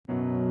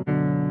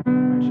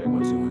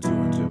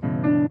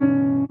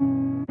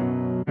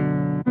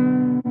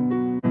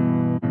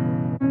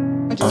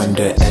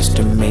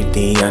Underestimate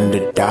the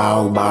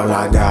underdog, all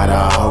I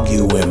gotta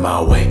argue in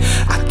my way.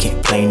 I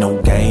can't play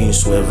no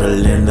games,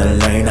 swivel in the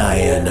lane, I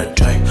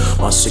entertain.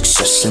 Want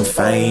success and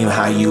fame,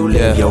 how you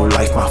live your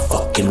life my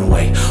fucking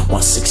way.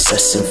 Want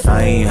success and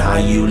fame, how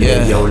you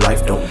live your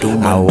life, don't do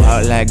my I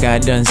walk like I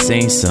done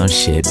seen some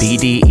shit.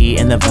 BDE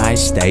in the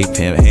vice, stay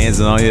pimp. Hands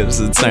on hips,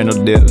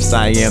 eternal dips.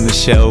 I am the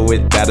show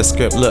without a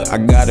script. Look, I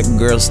got a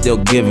girl still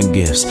giving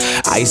gifts.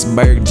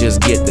 Iceberg,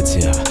 just get the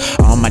tip.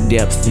 All my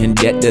depth in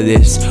debt to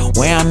this.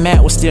 Where I'm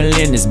at, we're still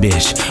in this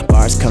bitch.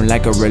 Bars come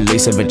like a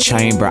release of a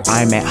chamber.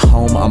 I'm at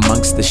home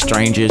amongst the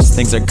strangers.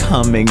 Things are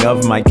coming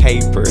of my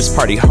capers.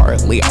 Party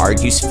hardly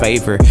argues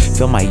favor.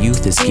 Feel my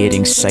youth is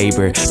getting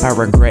saber by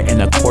regret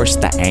and of course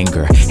the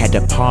anger. Had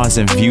to pause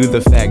and view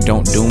the fact.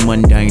 Don't do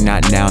mundane,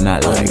 not now,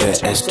 not later.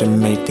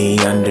 Underestimate the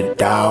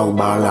underdog,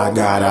 all I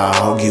gotta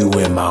argue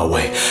in my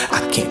way.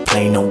 I can't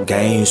play no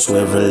games,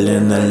 swivel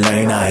in the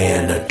lane, I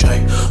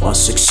entertain. Want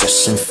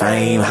success and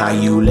fame, how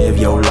you live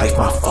your life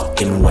my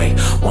fucking way.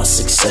 Want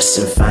success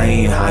and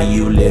fame, how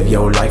you live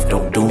your life,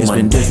 don't do It's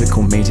been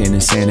difficult maintaining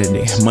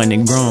sanity.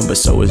 Money grown, but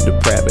so is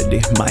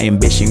depravity. My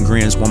ambition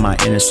grins while my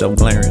inner so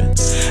glaring.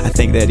 I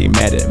think that he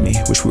mad at me.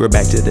 Wish we were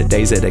back to the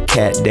days of the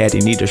cat daddy.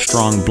 Need a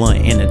strong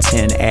blunt in a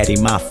 10 addy.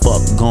 My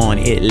fuck gone,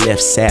 it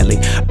left sadly.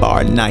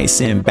 Bar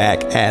nights in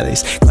back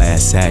alleys.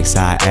 Glass acts,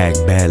 I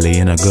act badly.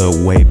 In a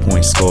good way,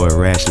 point scored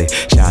rashly.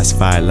 Shots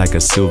fired like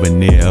a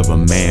souvenir of a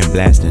man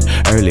blasting.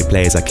 Early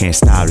plays, I can't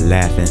stop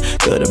laughing.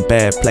 Good or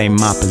bad, play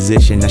my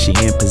position. Now she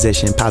in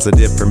position,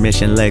 positive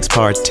permission, legs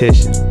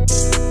partition.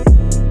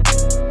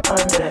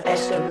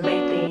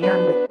 Underestimate the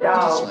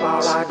underdog,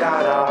 all I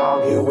gotta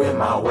argue in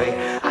my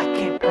way. I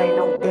can't play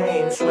no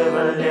games,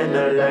 swivel in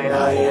the lane,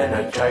 I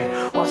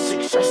entertain. Want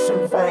success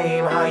and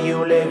fame, how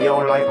you live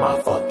your life my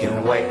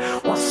fucking way.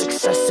 Want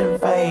success and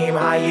fame,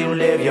 how you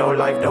live your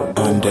life, don't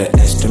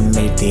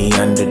underestimate the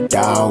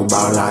underdog,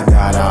 all I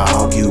gotta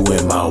argue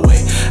in my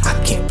way.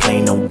 I can't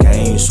play no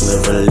games,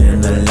 swivel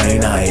in the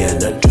lane, I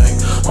entertain.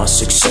 Want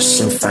success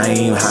and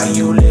fame, how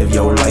you live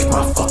your life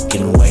my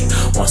fucking way.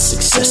 Want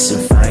success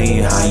and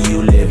fame, how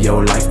you live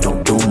your life,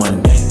 don't do my